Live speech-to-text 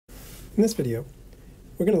In this video,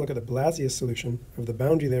 we're going to look at the Blasius solution of the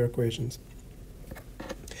boundary layer equations.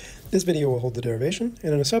 This video will hold the derivation,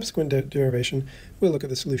 and in a subsequent derivation, we'll look at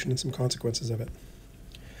the solution and some consequences of it.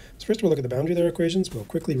 So first we'll look at the boundary layer equations. We'll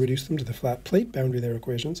quickly reduce them to the flat plate boundary layer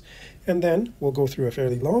equations, and then we'll go through a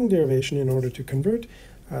fairly long derivation in order to convert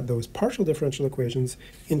those partial differential equations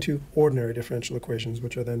into ordinary differential equations,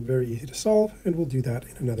 which are then very easy to solve, and we'll do that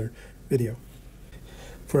in another video.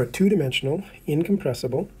 For a two-dimensional,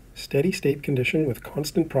 incompressible, steady-state condition with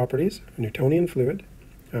constant properties, a Newtonian fluid,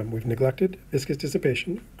 we've neglected viscous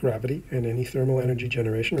dissipation, gravity, and any thermal energy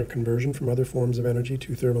generation or conversion from other forms of energy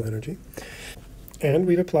to thermal energy. And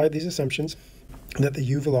we've applied these assumptions that the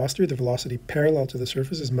u velocity, or the velocity parallel to the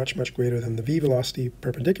surface, is much, much greater than the v velocity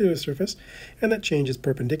perpendicular to the surface, and that changes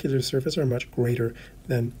perpendicular to the surface are much greater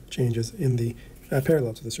than changes in the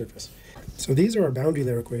parallel to the surface. So these are our boundary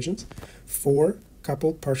layer equations, four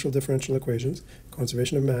coupled partial differential equations: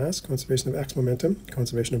 conservation of mass, conservation of x momentum,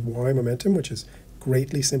 conservation of y momentum, which is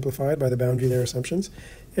greatly simplified by the boundary layer assumptions,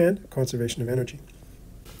 and conservation of energy.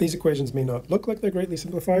 These equations may not look like they're greatly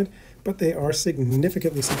simplified, but they are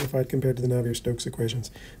significantly simplified compared to the Navier-Stokes equations.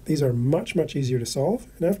 These are much, much easier to solve,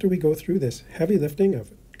 and after we go through this heavy lifting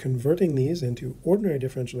of converting these into ordinary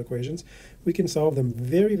differential equations, we can solve them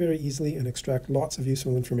very, very easily and extract lots of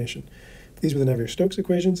useful information. These were the Navier-Stokes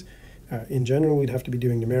equations. In general, we'd have to be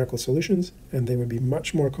doing numerical solutions, and they would be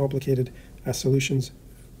much more complicated solutions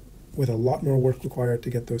with a lot more work required to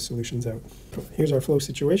get those solutions out. Here's our flow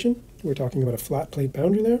situation. We're talking about a flat plate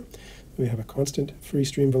boundary layer. We have a constant free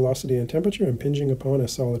stream velocity and temperature impinging upon a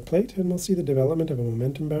solid plate, and we'll see the development of a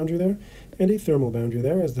momentum boundary there and a thermal boundary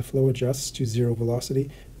there as the flow adjusts to zero velocity,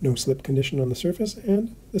 no slip condition on the surface,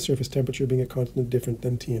 and the surface temperature being a constant different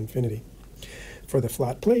than T infinity. For the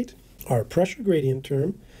flat plate, our pressure gradient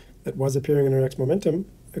term that was appearing in our x momentum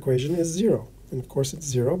equation is zero. And of course it's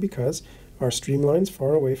zero because our streamlines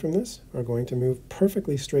far away from this are going to move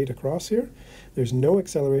perfectly straight across here. There's no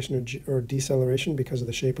acceleration or deceleration because of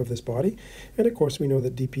the shape of this body. And of course we know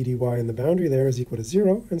that dp dy in the boundary there is equal to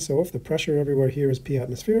zero. And so if the pressure everywhere here is P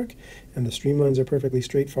atmospheric and the streamlines are perfectly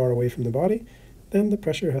straight far away from the body, then the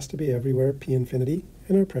pressure has to be everywhere P infinity,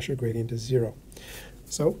 and our pressure gradient is zero.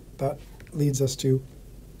 So that leads us to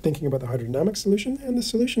thinking about the hydrodynamic solution, and the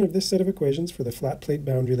solution of this set of equations for the flat plate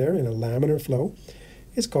boundary layer in a laminar flow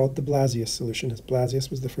is called the Blasius solution, as Blasius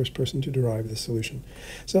was the first person to derive this solution.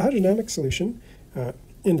 So the hydrodynamic solution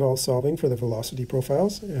involves solving for the velocity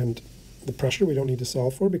profiles, and the pressure we don't need to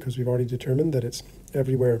solve for because we've already determined that it's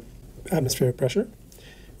everywhere atmospheric pressure,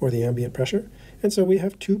 or the ambient pressure. And so we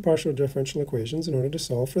have two partial differential equations in order to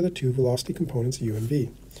solve for the two velocity components u and v.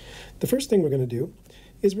 The first thing we're going to do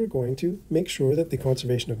is we're going to make sure that the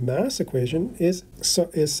conservation of mass equation is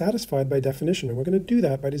satisfied by definition. And we're going to do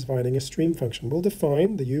that by defining a stream function. We'll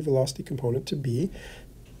define the u velocity component to be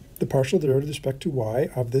the partial derivative with respect to y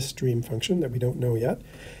of this stream function that we don't know yet.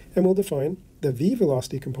 And we'll define the v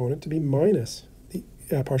velocity component to be minus the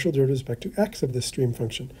partial derivative with respect to x of this stream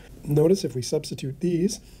function. Notice if we substitute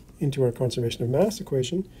these into our conservation of mass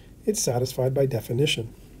equation, it's satisfied by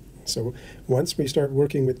definition. So once we start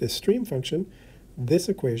working with this stream function, this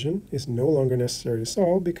equation is no longer necessary to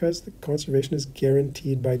solve because the conservation is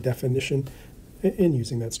guaranteed by definition in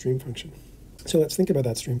using that stream function. So let's think about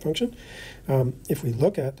that stream function. If we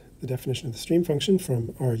look at the definition of the stream function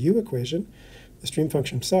from our u equation, the stream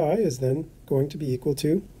function psi is then going to be equal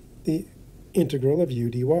to the integral of u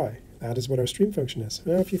dy. That is what our stream function is.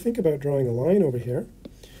 Now if you think about drawing a line over here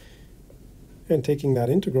and taking that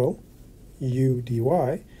integral, u dy,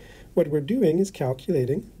 what we're doing is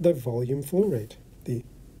calculating the volume flow rate, the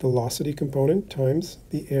velocity component times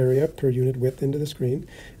the area per unit width into the screen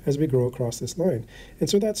as we grow across this line. And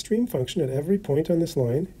so that stream function at every point on this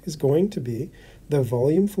line is going to be the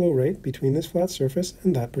volume flow rate between this flat surface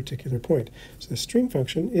and that particular point. So the stream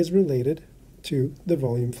function is related to the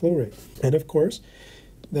volume flow rate. And of course,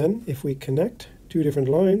 then if we connect two different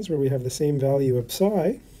lines where we have the same value of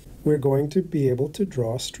psi, we're going to be able to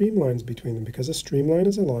draw streamlines between them, because a streamline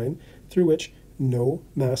is a line through which no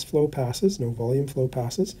mass flow passes, no volume flow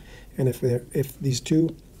passes. And if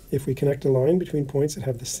we connect a line between points that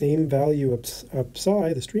have the same value of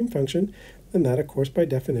psi, the stream function, then that, of course, by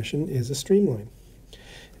definition, is a streamline.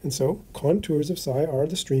 And so contours of psi are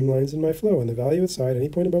the streamlines in my flow, and the value of psi at any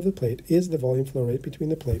point above the plate is the volume flow rate between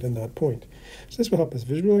the plate and that point. So this will help us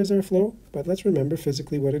visualize our flow, but let's remember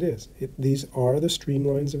physically what it is. These are the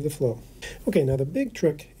streamlines of the flow. Okay, now the big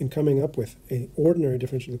trick in coming up with an ordinary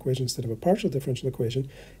differential equation instead of a partial differential equation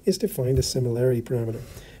is to find a similarity parameter.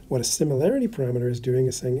 What a similarity parameter is doing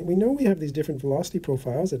is saying, we know we have these different velocity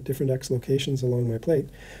profiles at different x locations along my plate,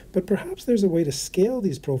 but perhaps there's a way to scale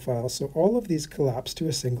these profiles so all of these collapse to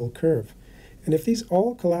a single curve. And if these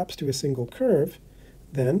all collapse to a single curve,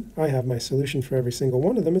 then I have my solution for every single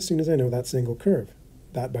one of them as soon as I know that single curve.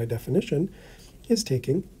 That, by definition, is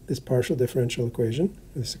taking this partial differential equation,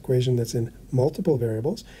 this equation that's in multiple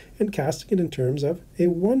variables, and casting it in terms of a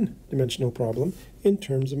one-dimensional problem in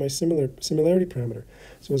terms of my similarity parameter.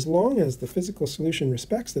 So as long as the physical solution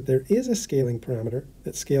respects that there is a scaling parameter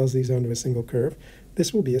that scales these onto a single curve,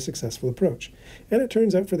 this will be a successful approach. And it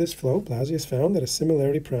turns out for this flow, Blasius found that a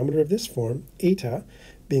similarity parameter of this form, eta,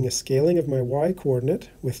 being a scaling of my y-coordinate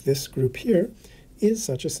with this group here, is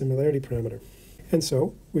such a similarity parameter. And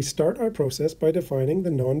so we start our process by defining a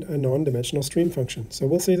non-dimensional stream function. So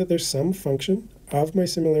we'll say that there's some function of my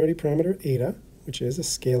similarity parameter eta, which is a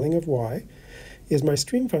scaling of y, is my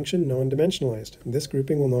stream function non-dimensionalized. And this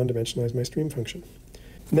grouping will non-dimensionalize my stream function.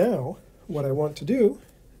 Now, what I want to do,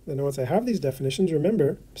 then once I have these definitions,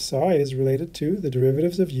 remember, psi is related to the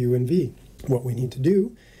derivatives of u and v. What we need to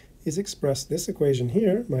do is express this equation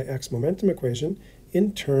here, my x momentum equation,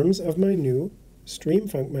 in terms of my new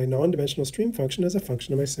my non-dimensional stream function as a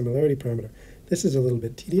function of my similarity parameter. This is a little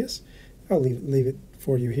bit tedious. I'll leave it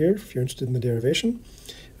for you here if you're interested in the derivation.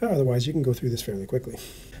 Otherwise, you can go through this fairly quickly.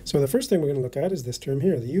 So the first thing we're going to look at is this term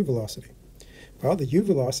here, the u velocity. Well, the u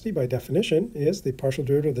velocity, by definition, is the partial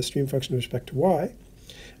derivative of the stream function with respect to y.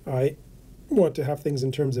 I want to have things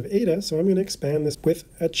in terms of eta, so I'm going to expand this with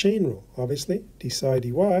a chain rule. Obviously, d psi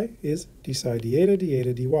dy is d psi d eta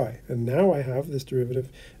dy. And now I have this derivative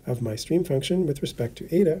of my stream function with respect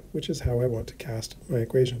to eta, which is how I want to cast my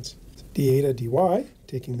equations. D eta dy,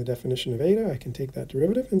 taking the definition of eta, I can take that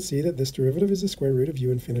derivative and see that this derivative is the square root of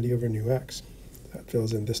u infinity over nu x. That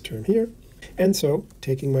fills in this term here. And so,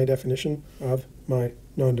 taking my definition of my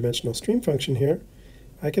non-dimensional stream function here,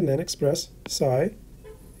 I can then express psi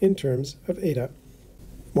in terms of eta.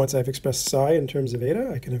 Once I've expressed psi in terms of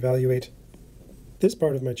eta, I can evaluate this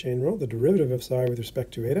part of my chain rule, the derivative of psi with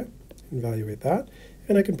respect to eta, evaluate that,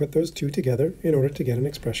 and I can put those two together in order to get an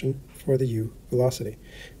expression for the u velocity.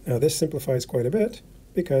 Now this simplifies quite a bit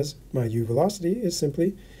because my u velocity is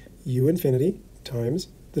simply u infinity times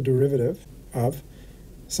the derivative of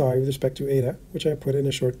psi with respect to eta, which I put in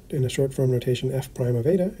a short form notation f prime of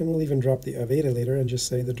eta, and we'll even drop the of eta later and just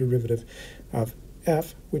say the derivative of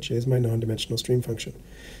f, which is my non-dimensional stream function.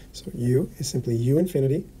 So u is simply u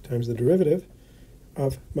infinity times the derivative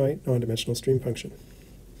of my non-dimensional stream function.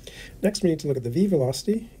 Next, we need to look at the v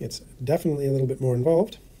velocity. It's definitely a little bit more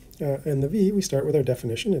involved. And the v, we start with our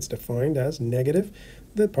definition. It's defined as negative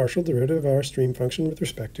the partial derivative of our stream function with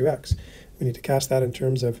respect to x. We need to cast that in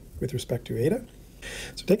terms of with respect to eta.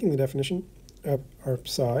 So taking the definition of our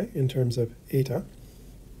psi in terms of eta,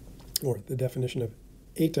 or the definition of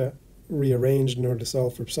eta rearranged in order to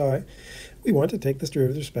solve for psi, we want to take this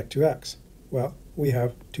derivative with respect to x. Well, we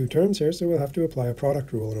have two terms here, so we'll have to apply a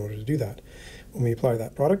product rule in order to do that. When we apply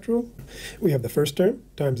that product rule, we have the first term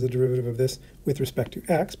times the derivative of this with respect to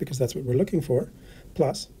x, because that's what we're looking for,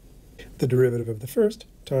 plus the derivative of the first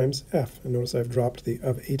times f. And notice I've dropped the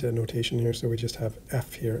of eta notation here, so we just have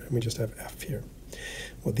f here, and we just have f here.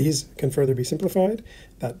 Well, these can further be simplified.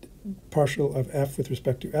 That partial of f with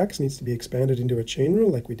respect to x needs to be expanded into a chain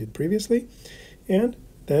rule like we did previously. And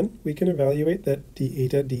then we can evaluate that d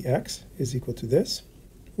eta dx is equal to this,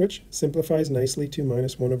 which simplifies nicely to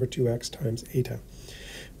minus 1 over 2x times eta.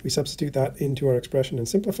 If we substitute that into our expression and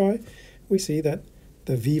simplify, we see that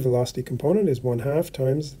the v velocity component is 1/2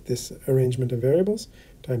 times this arrangement of variables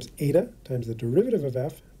times eta times the derivative of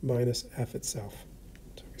f minus f itself.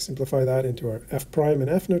 Simplify that into our f prime and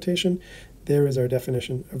f notation. There is our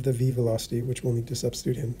definition of the v velocity, which we'll need to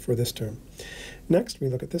substitute in for this term. Next, we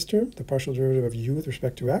look at this term, the partial derivative of u with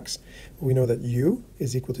respect to x. We know that u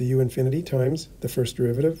is equal to u infinity times the first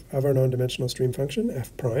derivative of our non-dimensional stream function,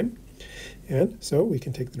 f prime. And so we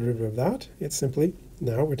can take the derivative of that. It's simply,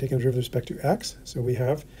 now we're taking the derivative with respect to x, so we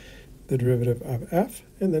have the derivative of f,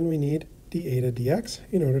 and then we need d eta dx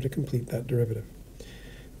in order to complete that derivative.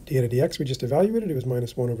 D eta dx we just evaluated, it was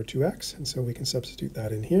minus 1 over 2x, and so we can substitute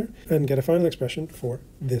that in here and get a final expression for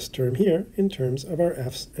this term here in terms of our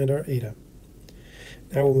f's and our eta.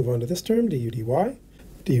 Now we'll move on to this term, du dy.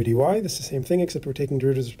 Du dy, this is the same thing except we're taking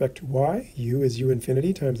derivatives with respect to y. U is u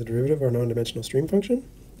infinity times the derivative of our non-dimensional stream function.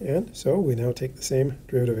 And so we now take the same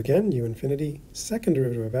derivative again, u infinity, second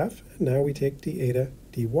derivative of f, and now we take d eta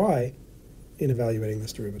dy in evaluating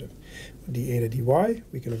this derivative. D eta dy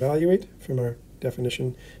we can evaluate from our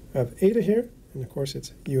definition of eta here, and of course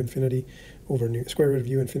it's u infinity over square root of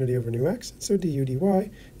u infinity over nu x, so du dy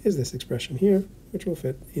is this expression here, which will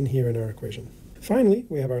fit in here in our equation. Finally,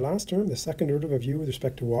 we have our last term, the second derivative of u with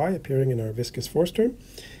respect to y, appearing in our viscous force term.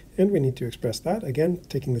 And we need to express that, again,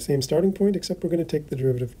 taking the same starting point, except we're going to take the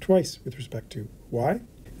derivative twice with respect to y.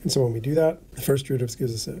 And so when we do that, the first derivative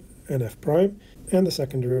gives us an f prime, and the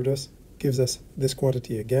second derivative gives us this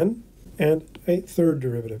quantity again, and a third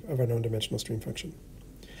derivative of our non-dimensional stream function.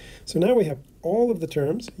 So now we have all of the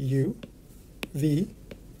terms, u, v,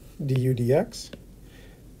 du dx,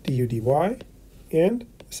 du dy, and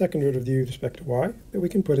the second derivative of u with respect to y that we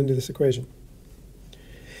can put into this equation.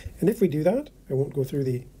 And if we do that, I won't go through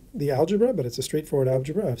the algebra, but it's a straightforward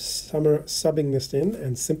algebra of subbing this in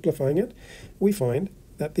and simplifying it, we find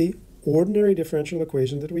that the ordinary differential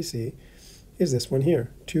equation that we see is this one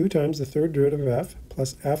here. 2 times the third derivative of f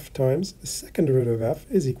plus f times the second derivative of f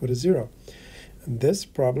is equal to 0. And this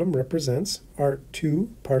problem represents our two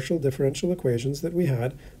partial differential equations that we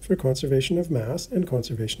had for conservation of mass and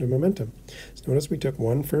conservation of momentum. So notice we took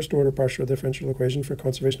one first-order partial differential equation for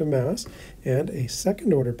conservation of mass and a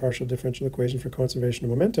second-order partial differential equation for conservation of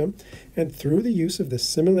momentum, and through the use of the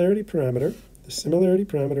similarity parameter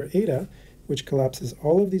eta, which collapses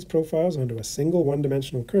all of these profiles onto a single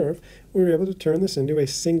one-dimensional curve, we were able to turn this into a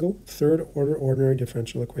single third-order ordinary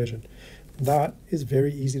differential equation. That is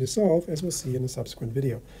very easy to solve, as we'll see in a subsequent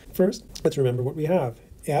video. First, let's remember what we have.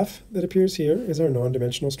 F that appears here is our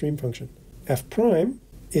non-dimensional stream function. F prime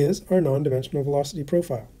is our non-dimensional velocity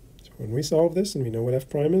profile. So when we solve this and we know what F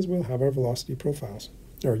prime is, we'll have our velocity profiles,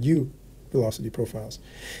 or U velocity profiles.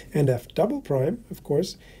 And F double prime, of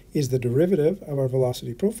course, is the derivative of our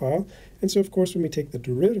velocity profile. And so, of course, when we take the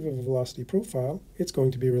derivative of a velocity profile, it's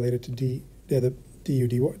going to be related to du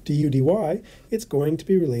dy, it's going to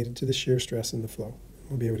be related to the shear stress in the flow.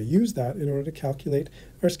 We'll be able to use that in order to calculate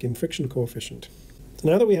our skin friction coefficient. So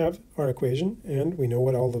now that we have our equation and we know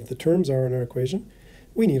what all of the terms are in our equation,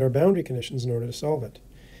 we need our boundary conditions in order to solve it.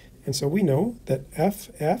 And so we know that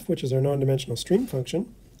f, which is our non-dimensional stream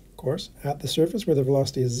function, of course, at the surface where the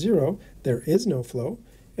velocity is 0, there is no flow,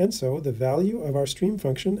 and so the value of our stream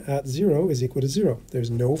function at 0 is equal to 0.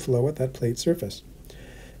 There's no flow at that plate surface.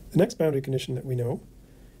 The next boundary condition that we know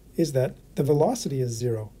is that the velocity is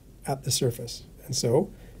 0 at the surface. And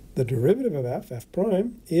so the derivative of f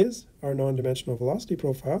prime, is our non-dimensional velocity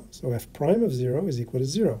profile. So f prime of 0 is equal to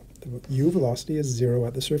 0. The u velocity is 0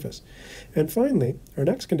 at the surface. And finally, our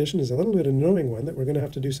next condition is a little bit annoying one that we're going to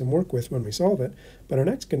have to do some work with when we solve it. But our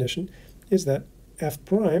next condition is that f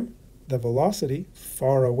prime, the velocity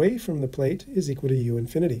far away from the plate, is equal to u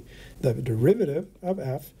infinity. The derivative of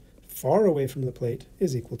f far away from the plate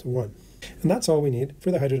is equal to 1. And that's all we need for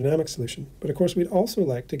the hydrodynamic solution. But of course, we'd also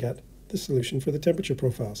like to get the solution for the temperature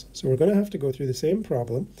profiles. So we're going to have to go through the same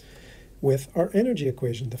problem with our energy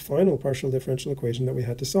equation, the final partial differential equation that we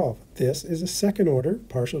had to solve. This is a second-order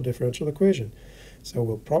partial differential equation. So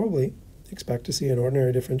we'll probably expect to see an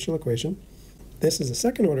ordinary differential equation. This is a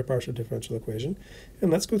second-order partial differential equation. And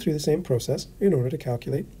let's go through the same process in order to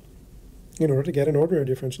get an ordinary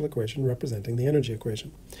differential equation representing the energy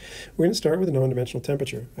equation. We're going to start with a non-dimensional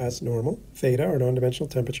temperature. As normal, theta, our non-dimensional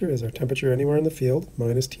temperature, is our temperature anywhere in the field,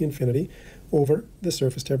 minus T infinity, over the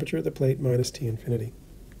surface temperature at the plate, minus T infinity.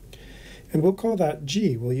 And we'll call that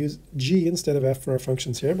G. We'll use G instead of F for our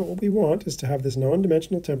functions here, but what we want is to have this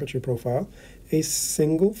non-dimensional temperature profile a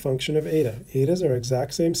single function of eta. Eta is our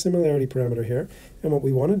exact same similarity parameter here, and what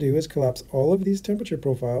we want to do is collapse all of these temperature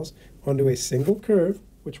profiles onto a single curve,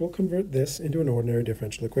 which will convert this into an ordinary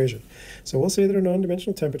differential equation. So we'll say that our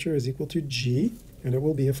non-dimensional temperature is equal to G, and it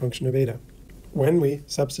will be a function of eta. When we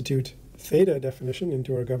substitute theta definition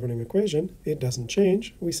into our governing equation, it doesn't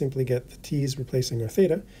change. We simply get the t's replacing our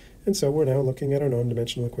theta, and so we're now looking at our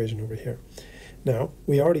non-dimensional equation over here. Now,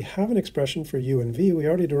 we already have an expression for u and v. We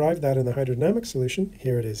already derived that in the hydrodynamic solution.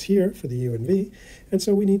 Here it is here for the u and v, and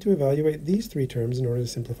so we need to evaluate these three terms in order to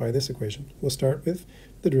simplify this equation. We'll start with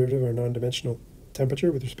the derivative of our non-dimensional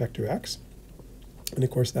temperature with respect to x. And of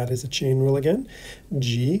course, that is a chain rule again.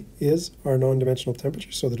 G is our non-dimensional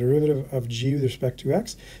temperature, so the derivative of g with respect to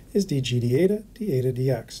x is dg d eta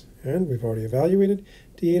dx. And we've already evaluated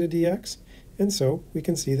d eta dx, and so we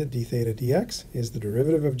can see that d theta dx is the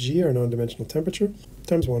derivative of g, our non-dimensional temperature,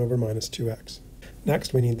 times 1 over minus 2x.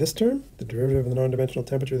 Next, we need this term, the derivative of the non-dimensional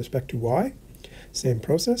temperature with respect to y. Same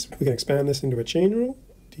process. We can expand this into a chain rule,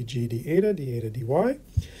 dg d eta dy.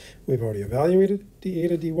 We've already evaluated d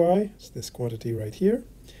eta dy, it's this quantity right here,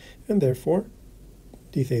 and therefore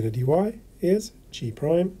d theta dy is g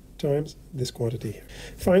prime times this quantity here.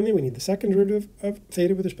 Finally, we need the second derivative of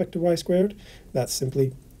theta with respect to y squared. That's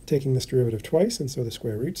simply taking this derivative twice, and so the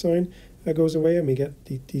square root sign goes away, and we get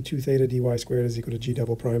d2 theta dy squared is equal to g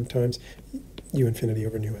double prime times u infinity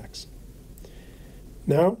over nu x.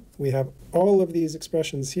 Now we have all of these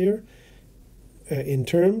expressions here in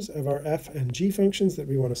terms of our f and g functions that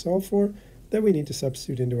we want to solve for, that we need to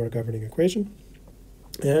substitute into our governing equation.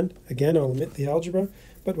 And again, I'll omit the algebra,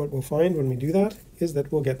 but what we'll find when we do that is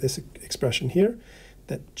that we'll get this expression here,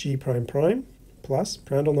 that g prime prime plus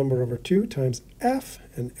Prandtl number over 2 times f,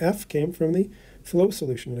 and f came from the flow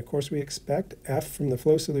solution. And of course, we expect f from the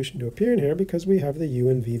flow solution to appear in here because we have the u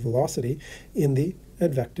and v velocity in the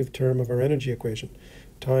advective term of our energy equation,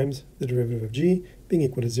 times the derivative of g being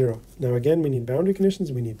equal to 0. Now again, we need boundary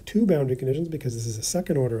conditions. We need 2 boundary conditions because this is a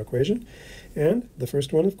second order equation. And the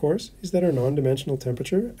first one, of course, is that our non-dimensional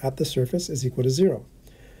temperature at the surface is equal to 0.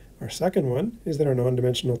 Our second one is that our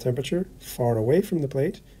non-dimensional temperature far away from the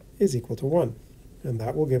plate is equal to 1. And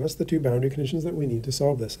that will give us the 2 boundary conditions that we need to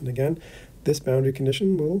solve this. And again, this boundary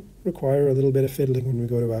condition will require a little bit of fiddling when we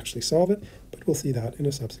go to actually solve it, but we'll see that in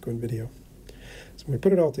a subsequent video. So when we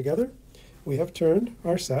put it all together, we have turned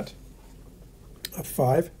our set of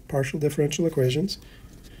 5 partial differential equations,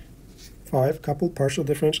 5 coupled partial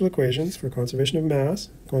differential equations for conservation of mass,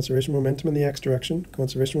 conservation of momentum in the x direction,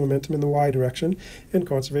 conservation of momentum in the y direction, and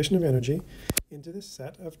conservation of energy, into this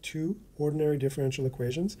set of 2 ordinary differential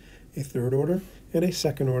equations, a third order and a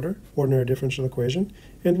second order ordinary differential equation,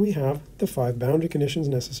 and we have the 5 boundary conditions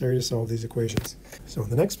necessary to solve these equations. So in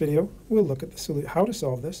the next video, we'll look at how to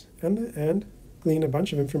solve this and glean a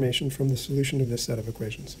bunch of information from the solution of this set of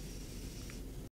equations.